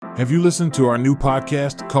Have you listened to our new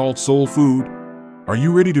podcast called Soul Food? Are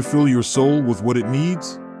you ready to fill your soul with what it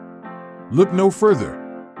needs? Look no further.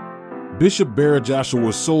 Bishop Barra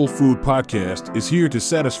Joshua's Soul Food podcast is here to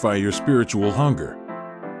satisfy your spiritual hunger.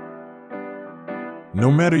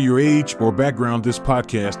 No matter your age or background, this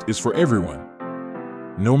podcast is for everyone.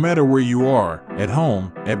 No matter where you are, at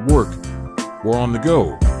home, at work, or on the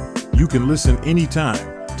go, you can listen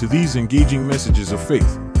anytime to these engaging messages of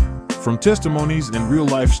faith. From testimonies and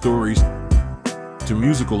real-life stories to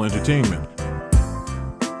musical entertainment.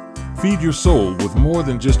 Feed your soul with more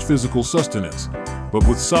than just physical sustenance, but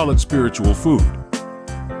with solid spiritual food.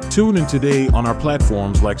 Tune in today on our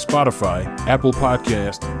platforms like Spotify, Apple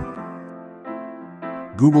Podcasts,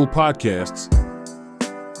 Google Podcasts,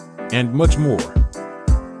 and much more.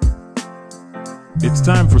 It's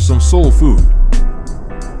time for some soul food.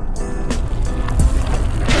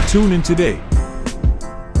 Tune in today.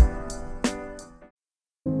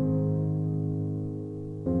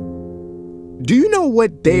 Do you know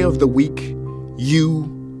what day of the week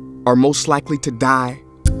you are most likely to die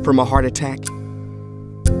from a heart attack?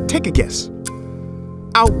 Take a guess.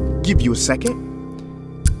 I'll give you a second.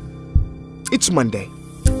 It's Monday.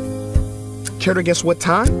 Care to guess what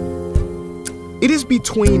time? It is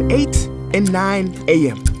between 8 and 9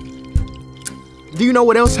 a.m. Do you know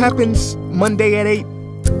what else happens Monday at 8?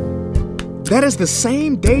 That is the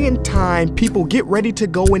same day and time people get ready to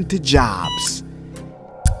go into jobs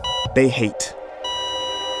they hate.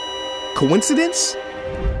 Coincidence?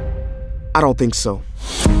 I don't think so.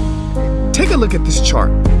 Take a look at this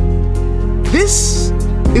chart. This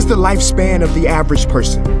is the lifespan of the average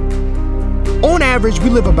person. On average, we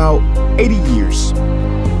live about 80 years.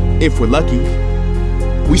 If we're lucky,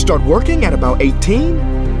 we start working at about 18,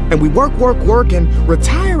 and we work, and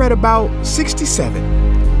retire at about 67.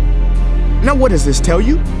 Now, what does this tell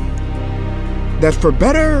you? That for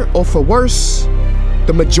better or for worse,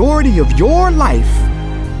 the majority of your life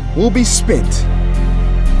will be spent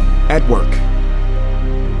at work.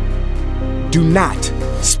 Do not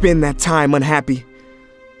spend that time unhappy.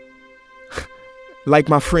 Like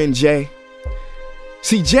my friend Jay.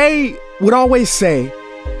 See, Jay would always say,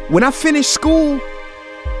 when I finish school,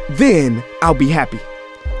 then I'll be happy.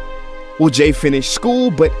 Well, Jay finished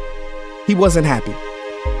school, but he wasn't happy.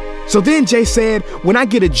 So then Jay said, when I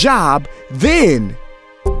get a job, then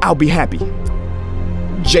I'll be happy.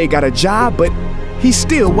 Jay got a job, but he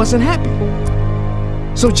still wasn't happy.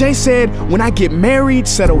 So Jay said, when I get married,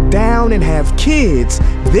 settle down, and have kids,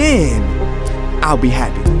 then I'll be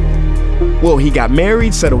happy. Well, he got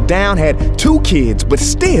married, settled down, had 2 kids, but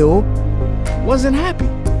still wasn't happy.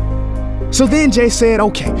 So then Jay said,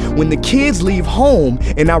 okay, when the kids leave home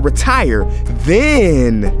and I retire,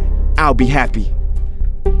 then I'll be happy.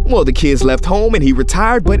 Well, the kids left home and he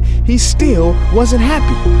retired, but he still wasn't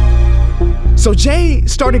happy. So Jay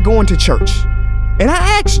started going to church. And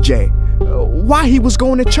I asked Jay why he was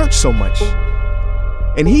going to church so much.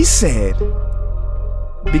 And he said,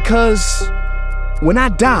 because when I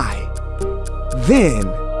die, then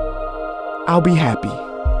I'll be happy.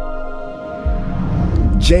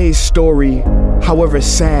 Jay's story, however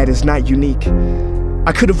sad, is not unique.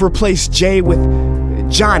 I could have replaced Jay with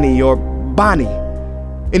Johnny or Bonnie.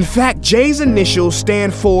 In fact, Jay's initials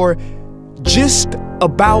stand for just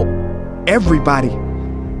about everybody.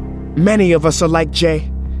 Many of us are like Jay,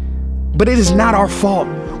 but it is not our fault.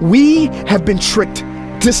 We have been tricked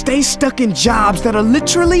to stay stuck in jobs that are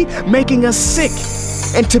literally making us sick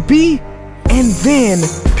and to be and then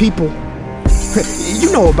people.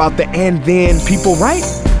 You know about the and then people, right?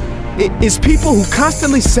 It's people who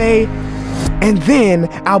constantly say, and then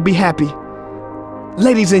I'll be happy.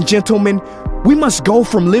 Ladies and gentlemen, we must go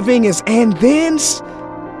from living as and thens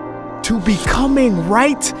to becoming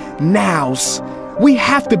right nows. We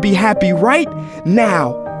have to be happy right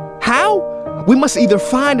now. How? We must either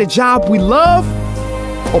find a job we love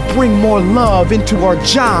or bring more love into our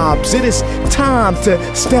jobs. It is time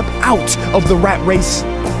to step out of the rat race.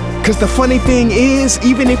 Because the funny thing is,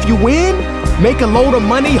 even if you win, make a load of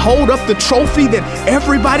money, hold up the trophy that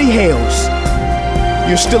everybody hails,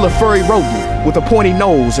 you're still a furry rodent with a pointy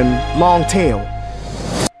nose and long tail.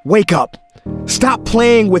 Wake up. Stop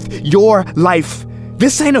playing with your life.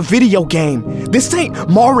 This ain't a video game. This ain't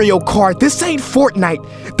Mario Kart. This ain't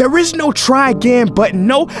Fortnite. There is no try again button,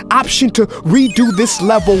 no option to redo this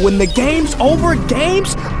level. When the game's over,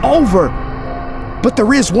 game's over. But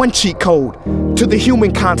there is one cheat code to the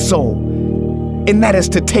human console, and that is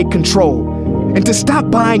to take control and to stop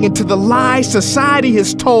buying into the lies society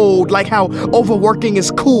has told, like how overworking is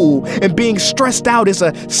cool and being stressed out is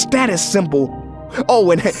a status symbol. Oh,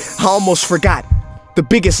 and I almost forgot the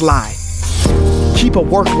biggest lie. keep a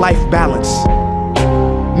work-life balance.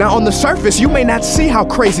 Now, on the surface, you may not see how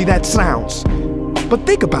crazy that sounds, but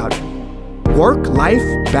think about it. Work-life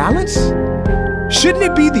balance? Shouldn't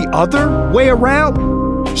it be the other way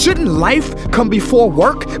around? Shouldn't life come before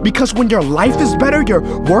work? Because when your life is better, your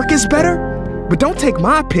work is better? But don't take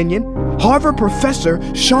my opinion. Harvard professor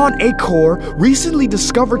Sean Achor recently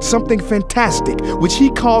discovered something fantastic, which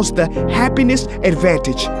he calls the happiness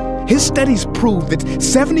advantage. His studies prove that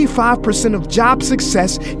 75% of job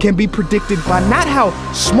success can be predicted by not how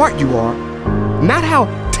smart you are, not how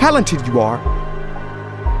talented you are,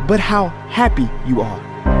 but how happy you are.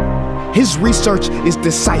 His research is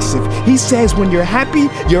decisive. He says when you're happy,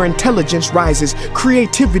 your intelligence rises,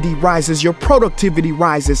 creativity rises, your productivity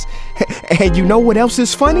rises. And you know what else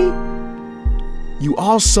is funny? You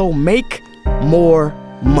also make more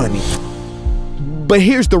money. But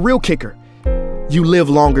here's the real kicker. You live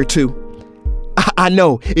longer too. I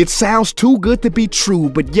know, it sounds too good to be true,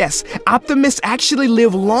 but yes, optimists actually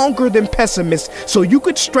live longer than pessimists, so you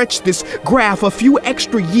could stretch this graph a few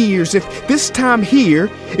extra years if this time here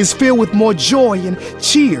is filled with more joy and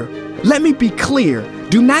cheer. Let me be clear,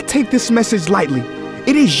 do not take this message lightly.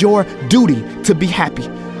 It is your duty to be happy,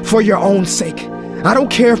 for your own sake. I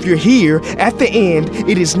don't care if you're here at the end,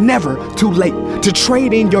 it is never too late to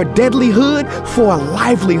trade in your deadlyhood for a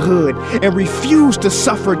livelihood and refuse to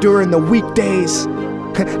suffer during the weekdays.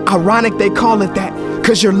 Ironic they call it that,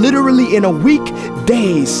 because you're literally in a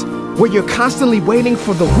weekdays where you're constantly waiting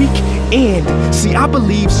for the weekend. See, I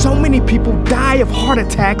believe so many people die of heart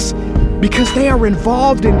attacks because they are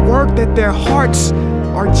involved in work that their hearts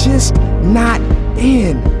are just not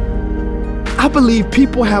in. I believe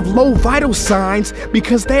people have low vital signs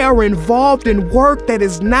because they are involved in work that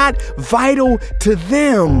is not vital to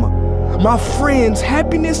them. My friends,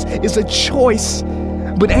 happiness is a choice,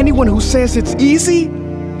 but anyone who says it's easy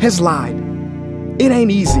has lied. It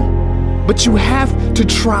ain't easy, but you have to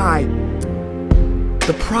try.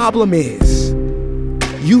 The problem is,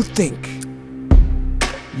 you think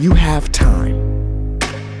you have time.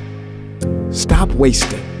 Stop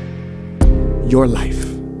wasting your life.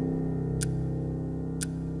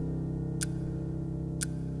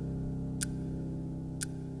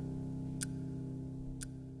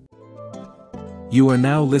 You are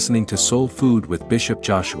now listening to Soul Food with Bishop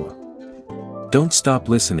Joshua. Don't stop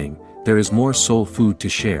listening, there is more soul food to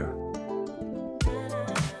share.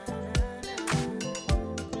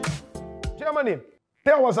 Germany,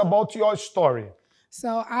 tell us about your story.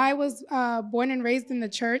 So I was born and raised in the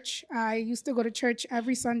church. I used to go to church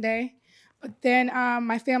every Sunday, but then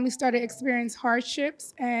my family started experiencing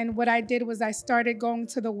hardships, and what I did was I started going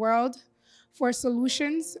to the world for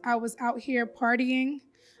solutions. I was out here partying.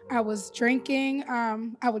 I was drinking.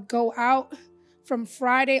 I would go out from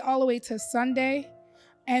Friday all the way to Sunday.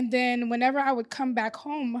 And then whenever I would come back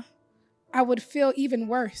home, I would feel even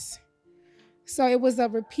worse. So it was a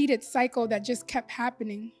repeated cycle that just kept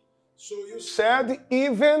happening. So you said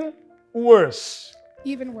even worse.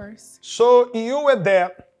 Even worse. So you were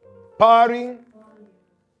there partying,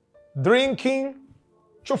 drinking,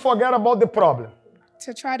 to forget about the problem.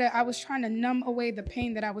 I was trying to numb away the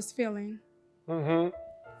pain that I was feeling.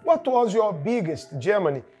 What was your biggest,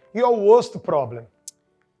 Germany, your worst problem?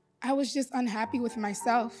 I was just unhappy with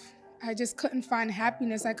myself. I just couldn't find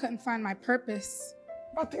happiness. I couldn't find my purpose.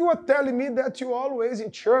 But you were telling me that you were always in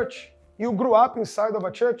church. You grew up inside of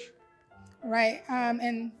a church. Right,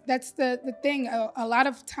 and that's the thing. A lot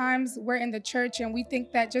of times we're in the church and we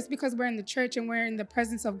think that just because we're in the church and we're in the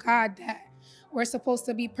presence of God that we're supposed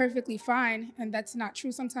to be perfectly fine, and that's not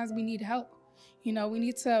true. Sometimes we need help. You know, we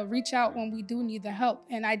need to reach out when we do need the help.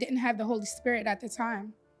 And I didn't have the Holy Spirit at the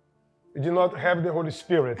time. You did not have the Holy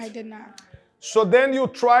Spirit. I did not. So then you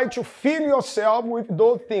try to fill yourself with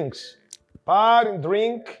those things. Party,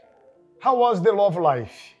 drink. How was the love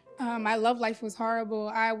life? My love life was horrible.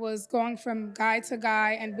 I was going from guy to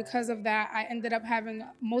guy. And because of that, I ended up having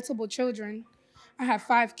multiple children. I have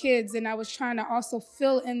 5 kids. And I was trying to also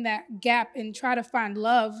fill in that gap and try to find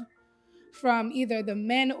love from either the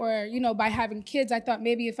men or, by having kids. I thought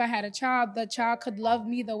maybe if I had a child, the child could love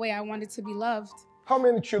me the way I wanted to be loved. How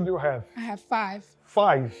many children do you have? I have 5.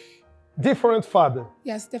 5. Different father.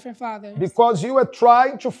 Yes, different fathers. Because you were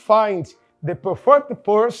trying to find the perfect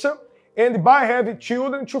person and by having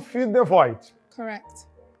children to fill the void. Correct.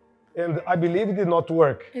 And I believe it did not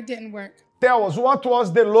work. It didn't work. Tell us, what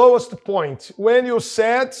was the lowest point when you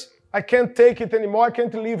said, I can't take it anymore, I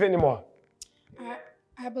can't live anymore?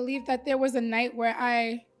 I believe that there was a night where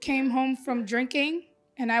I came home from drinking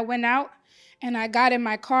and I went out and I got in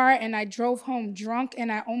my car and I drove home drunk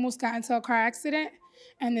and I almost got into a car accident.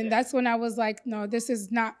 And then that's when I was like, no, this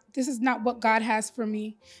is not what God has for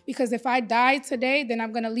me. Because if I die today, then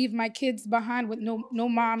I'm going to leave my kids behind with no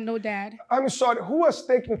mom, no dad. I'm sorry, who was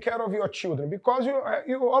taking care of your children? Because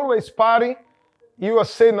you always party. You are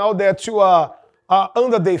saying now that you are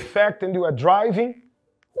under the effect and you are driving.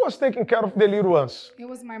 Who was taking care of the little ones? It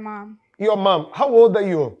was my mom. Your mom. How old are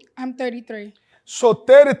you? I'm 33. So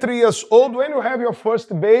 33 years old, when you have your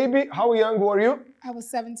first baby, how young were you? I was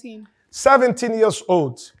 17. 17 years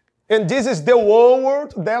old. And this is the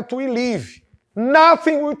world that we live.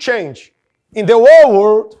 Nothing will change. In the whole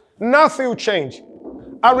world, nothing will change.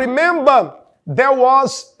 I remember there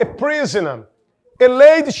was a prisoner. A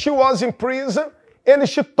lady, she was in prison, and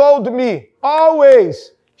she told me,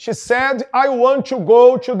 always, she said, I want to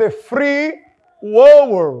go to the free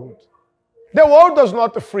world. The world is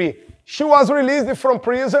not free. She was released from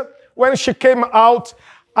prison. When she came out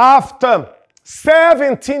after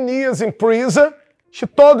 17 years in prison, she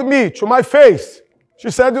told me to my face,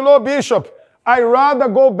 she said, you know, Bishop, I'd rather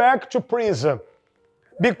go back to prison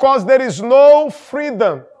because there is no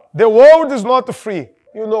freedom. The world is not free.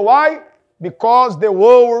 You know why? Because the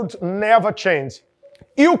world never changes.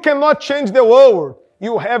 You cannot change the world.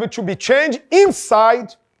 You have to be changed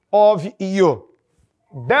inside of you.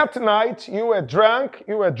 That night, you were drunk,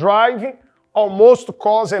 you were driving, almost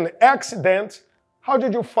caused an accident. How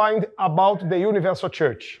did you find about the Universal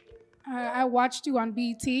Church? I watched you on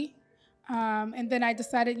BET, and then I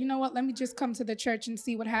decided, you know what, let me just come to the church and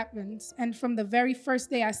see what happens. And from the very first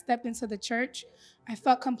day I stepped into the church, I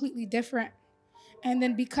felt completely different. And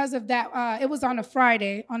then because of that, it was on a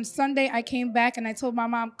Friday. On Sunday, I came back and I told my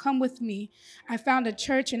mom, come with me. I found a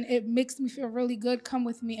church and it makes me feel really good. Come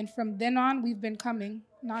with me. And from then on, we've been coming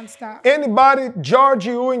nonstop. Anybody judge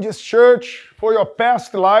you in this church for your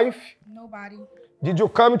past life? Nobody. Did you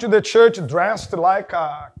come to the church dressed like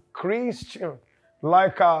a Christian,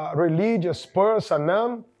 like a religious person,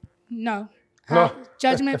 nun? No. No.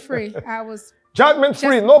 Judgment free. I was... Judgment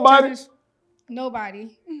free. Nobody?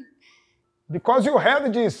 Nobody. Because you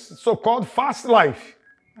had this so-called fast life.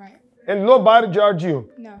 Right. And nobody judged you.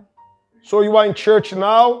 No. So you are in church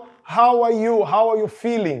now. How are you? How are you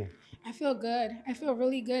feeling? I feel good. I feel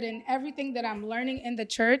really good. And everything that I'm learning in the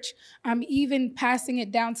church, I'm even passing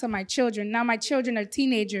it down to my children. Now my children are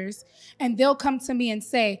teenagers, and they'll come to me and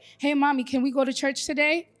say, hey, Mommy, can we go to church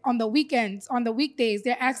today? On the weekends, on the weekdays,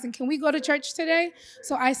 they're asking, can we go to church today?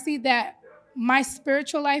 So I see that my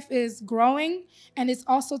spiritual life is growing, and it's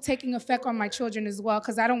also taking effect on my children as well,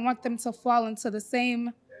 because I don't want them to fall into the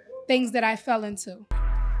same things that I fell into.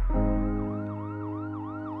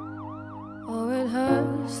 Oh, it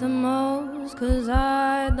hurts the most, because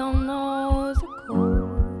I don't know the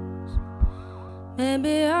cause.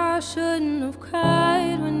 Maybe I shouldn't have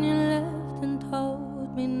cried when you left and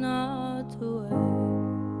told me not to wait.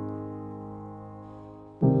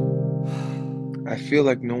 I feel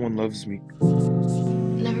like no one loves me.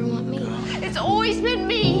 Never want me. It's always been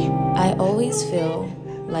me. I always feel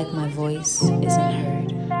like my voice isn't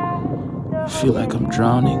heard. I feel like I'm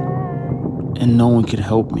drowning and no one can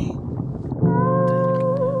help me.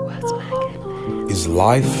 Is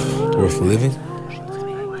life worth living?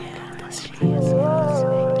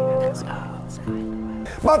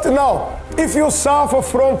 But now, if you suffer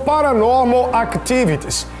from paranormal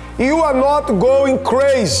activities, you are not going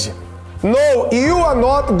crazy. No, you are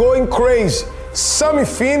not going crazy.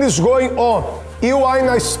 Something is going on. You are in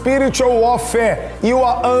a spiritual warfare. You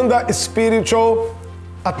are under spiritual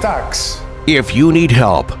attacks. If you need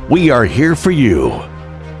help, we are here for you.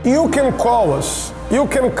 You can call us. You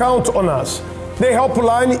can count on us. The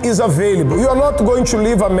helpline is available. You are not going to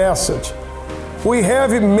leave a message. We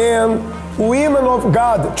have men, women of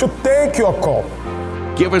God to take your call.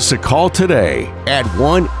 Give us a call today at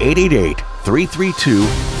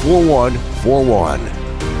 1-888-332-4141.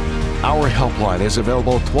 Our helpline is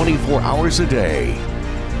available 24 hours a day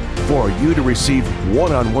for you to receive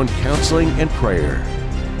one-on-one counseling and prayer.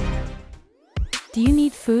 Do you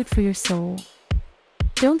need food for your soul?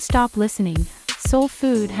 Don't stop listening. Soul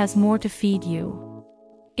Food has more to feed you.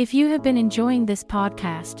 If you have been enjoying this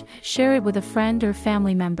podcast, share it with a friend or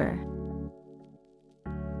family member.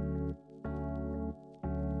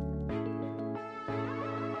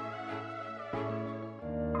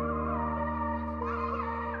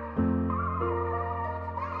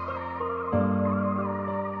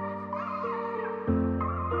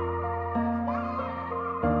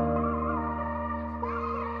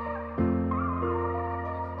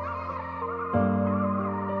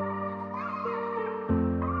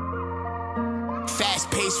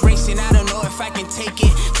 Fast-paced racing, I don't know if I can take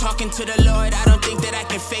it. Talking to the Lord, I don't think that I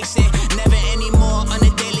can face it. Never anymore, on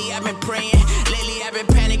the daily I've been praying. Lately I've been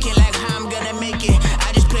panicking like how I'm gonna make it.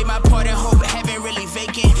 I just play my part and hope heaven really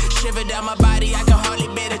vacant. Shiver down my body, I can hardly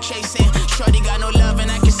bear the chasing. Shorty got no love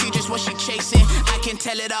and I can see just what she chasing. I can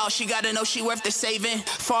tell it all, she gotta know she worth the saving.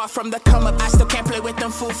 Far from the come up, I still can't play with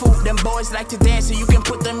them foo-foo. Them boys like to dance and you can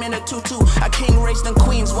put them in a tutu. A king raised them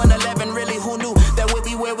queens, 111, really who knew that we'll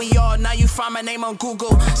be where we are. Now you find my name on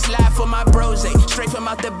Google. Slide for my bros, straight from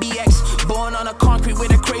out the BX. Born on the concrete where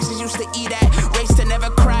the crazies used to eat at. Raised to never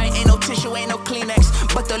cry, ain't no tissue, ain't no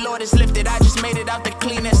Kleenex. But the Lord is lifted, I just made it out the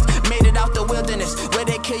cleanest. Made it out the wilderness, where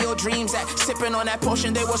they kill your dreams at. Sipping on that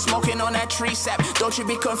potion, they were smoking on that tree sap. Don't you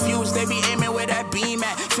be confused, they be aiming where that beam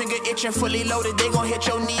at. Finger itching, fully loaded, they gon' hit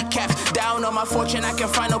your kneecaps. Down on my fortune, I can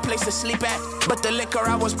find no place to sleep at. But the liquor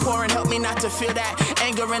I was pouring helped me not to feel that.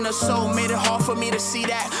 Anger in the soul made it hard for me to see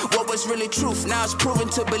that. What was really truth, now it's proven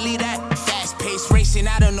to believe that. Fast-paced racing,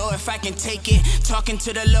 I don't know if I can take it. Talking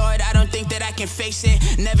to the Lord, I don't think that I can face it.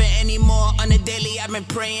 Never anymore, on the daily I've been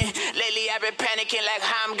praying. Lately I've been panicking like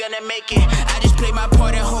how I'm gonna make it. I just play my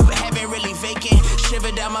part and hope heaven really vacant.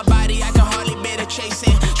 Shiver down my body, I can hardly bear the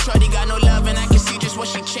chasing. Shorty got no love and I can see just what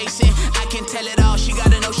she chasing. I can tell it all, she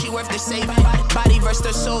gotta know she worth the saving. Body versus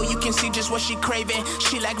her soul, you can see just what she craving.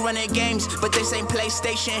 She like running games, but this ain't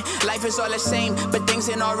PlayStation. Life is all the same, but things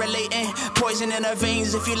ain't all relating. Poison in her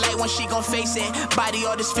veins, if you like one, she gon' face it. Body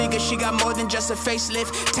all disfigured, she got more than just a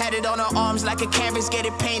facelift. Tatted on her arms like a canvas, get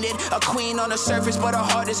it painted. A queen on the surface, but her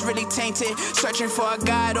heart is really tainted. Searching for a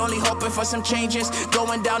God, only hoping for some changes.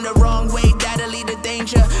 Going down the wrong way, that'll lead to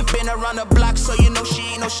danger. Been around the block, so you know she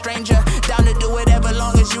ain't no stranger. Down to do whatever,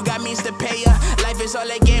 long as you got means to pay her. Life is all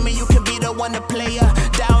a game and you can be the one to play her.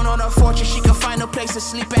 Down on her fortune, she can find no place to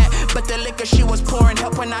sleep at. But the liquor she was pouring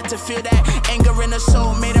helped her not to feel that. Anger in her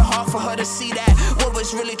soul made it hard for her to see that. What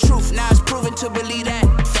was really truth, now it's proven to believe that.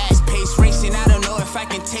 Fast-paced racing, I don't know if I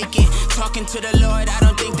can take it. Talking to the Lord, I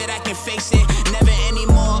don't think that I can face it. Never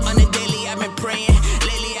anymore, on the daily I've been praying.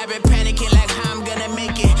 Lately I've been panicking like how I'm gonna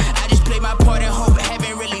make it. I just play my part and hope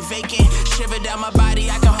heaven really vacant. Shiver down my body,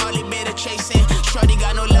 I can hardly bear the chasing. Shorty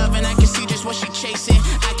got no love and I can see just what she chasing.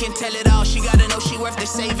 I can tell it all, she gotta know she worth the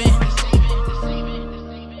saving.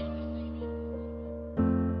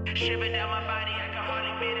 Shiver down my body, I can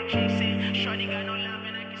hardly bear the chasing. Shorty got no love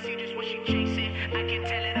and I can see just what she chasing. I can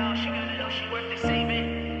tell it all, she gotta know she worth the saving.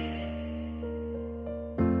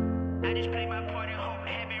 I just play my part and hope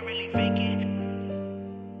heaven really vacant.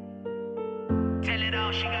 Tell it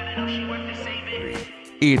all, she gotta know she worth the saving.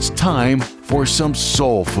 It's time for some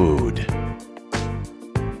soul food.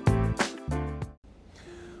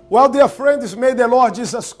 Well, dear friends, may the Lord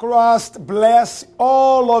Jesus Christ bless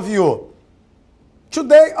all of you.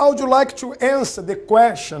 Today, I would like to answer the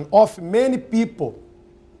question of many people.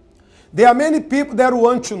 There are many people that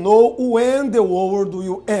want to know when the world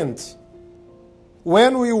will end.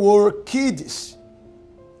 When we were kids,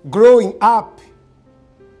 growing up,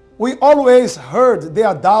 we always heard the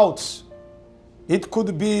adults. It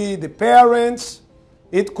could be the parents,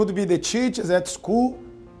 it could be the teachers at school.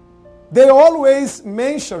 They always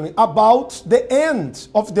mention about the end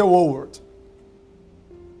of the world.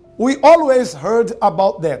 We always heard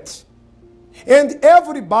about that. And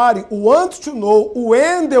everybody wants to know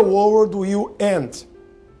when the world will end.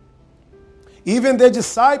 Even the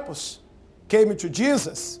disciples came to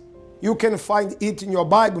Jesus. You can find it in your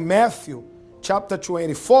Bible, Matthew chapter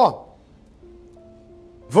 24,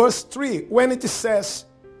 verse 3, when it says,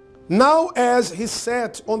 "Now as he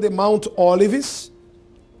sat on the Mount Olives,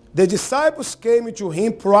 the disciples came to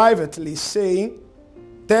him privately, saying,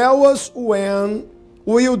 'Tell us when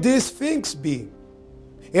will these things be?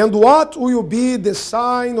 And what will be the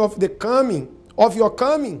sign of the coming, of your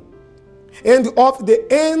coming, and of the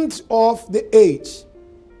end of the age?'"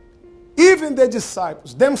 Even the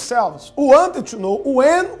disciples themselves wanted to know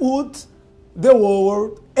when would the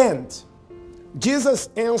world end. Jesus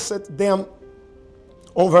answered them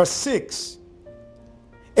on verse 6,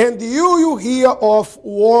 "And you hear of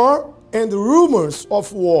war and rumors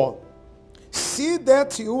of war. See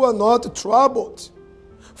that you are not troubled,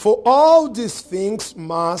 for all these things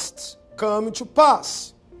must come to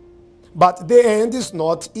pass. But the end is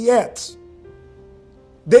not yet."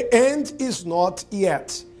 The end is not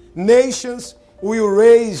yet. Nations will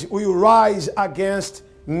rise against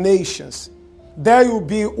nations. There will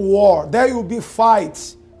be war. There will be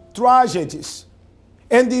fights, tragedies.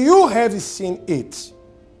 And you have seen it.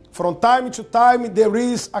 From time to time, there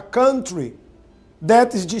is a country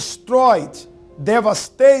that is destroyed,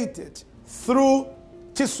 devastated through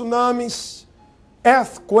tsunamis,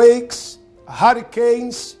 earthquakes,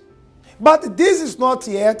 hurricanes. But this is not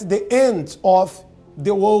yet the end of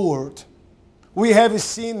the world. We have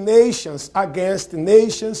seen nations against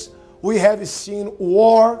nations. We have seen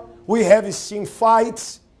war. We have seen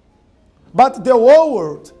fights. But the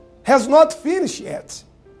world has not finished yet.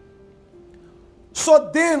 So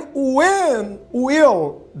then, when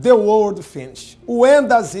will the world finish? When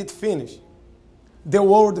does it finish? The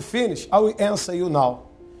world finish? I will answer you now.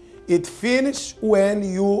 It finishes when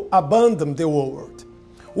you abandon the world.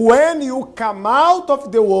 When you come out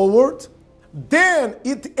of the world, then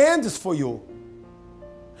it ends for you.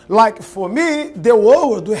 Like for me, the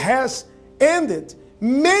world has ended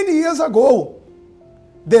many years ago.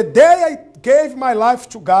 The day I gave my life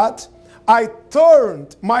to God, I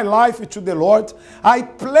turned my life to the Lord, I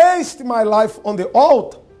placed my life on the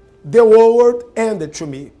altar, the world ended to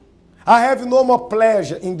me. I have no more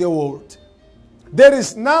pleasure in the world. There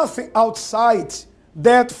is nothing outside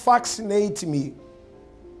that fascinates me.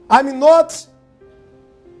 I'm not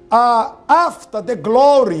after the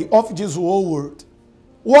glory of this world.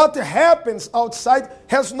 What happens outside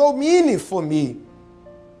has no meaning for me.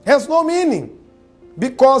 Has no meaning.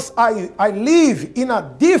 Because I live in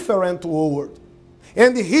a different world.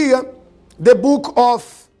 And here, the book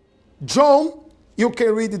of John, you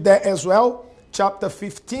can read that as well, chapter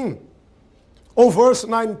 15. On verse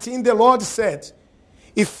 19, the Lord said,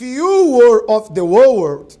 if you were of the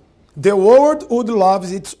world would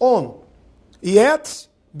love its own. Yet,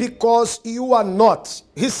 because you are not,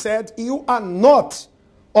 he said, you are not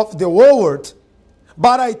of the world,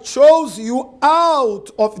 but I chose you out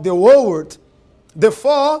of the world.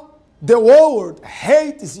 Therefore, the world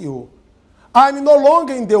hates you. I'm no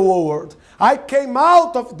longer in the world. I came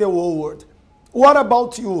out of the world. What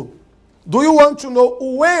about you? Do you want to know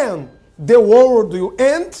when the world will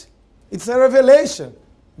end? It's a revelation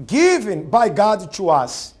given by God to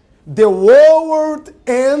us. The world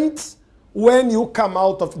ends when you come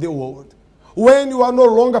out of the world. When you are no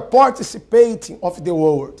longer participating of the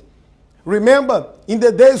world. Remember, in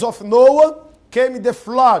the days of Noah came the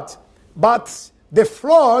flood, but the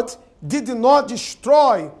flood did not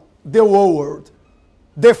destroy the world.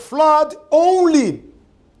 The flood only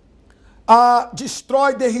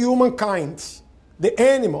destroyed the humankind, the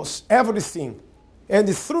animals, everything.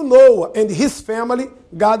 And through Noah and his family,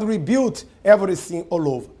 God rebuilt everything all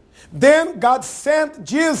over. Then God sent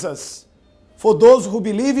Jesus for those who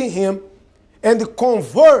believe in him and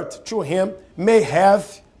convert to him may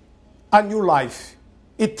have a new life,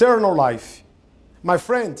 eternal life. My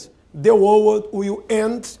friend, the world will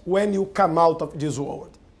end when you come out of this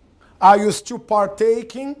world. Are you still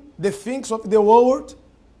partaking the things of the world?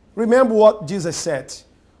 Remember what Jesus said.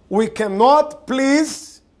 We cannot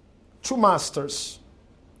please two masters.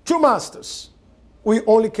 Two masters. We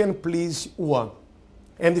only can please one.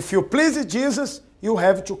 And if you please Jesus, you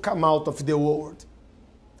have to come out of the world.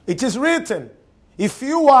 It is written, if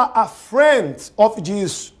you are a friend of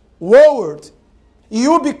this world,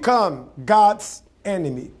 you become God's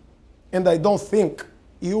enemy. And I don't think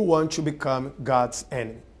you want to become God's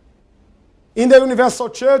enemy. In the Universal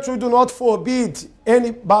Church, we do not forbid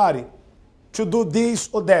anybody to do this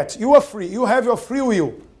or that. You are free. You have your free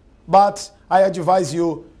will. But I advise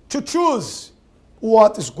you to choose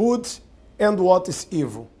what is good and what is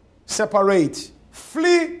evil. Separate.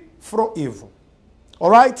 Flee from evil. All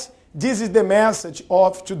right? This is the message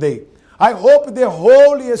of today. I hope the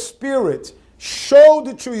Holy Spirit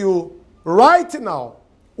showed to you right now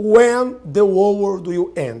when the world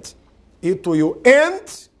will end. It will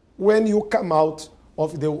end when you come out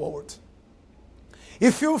of the world.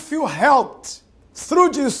 If you feel helped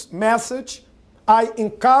through this message, I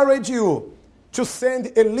encourage you to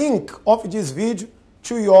send a link of this video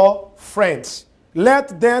to your friends.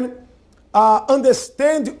 Let them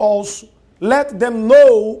understand also. Let them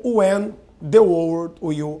know when the world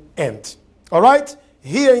will end. All right?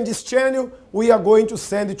 Here in this channel, we are going to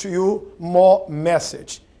send to you more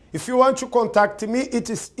message. If you want to contact me, it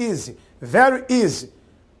is easy. Very easy.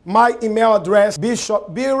 My email address,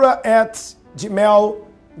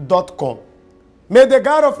 bishopbira@gmail.com. May the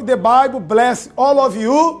God of the Bible bless all of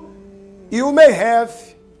you. You may have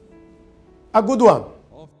a good one.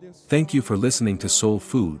 Thank you for listening to Soul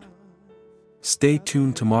Food. Stay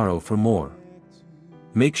tuned tomorrow for more.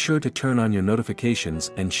 Make sure to turn on your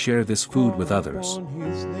notifications and share this food with others.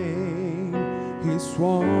 His name, he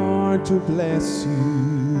swore to bless you.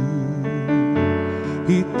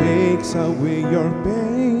 He takes away your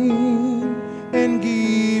pain and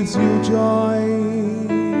gives you joy.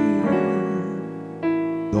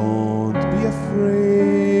 Don't be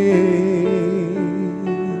afraid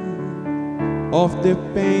of the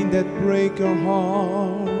pain that breaks your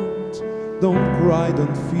heart. Don't cry,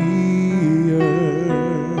 don't fear.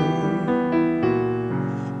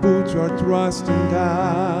 Put your trust in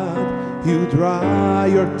God, He'll dry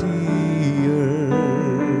your tears.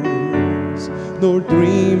 No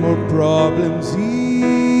dream or problems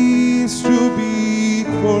is too big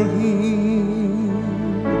for Him.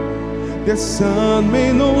 The sun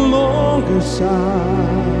may no longer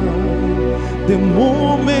shine, the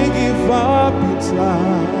moon may give up its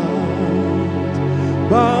light,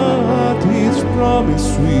 but His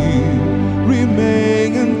promise will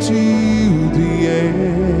remain until the end.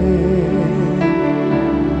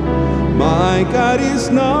 My God is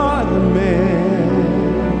not a man,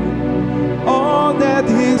 all that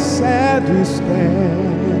He said will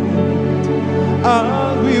stand.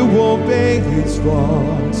 I will obey His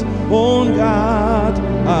voice, on God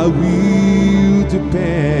I will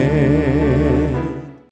depend.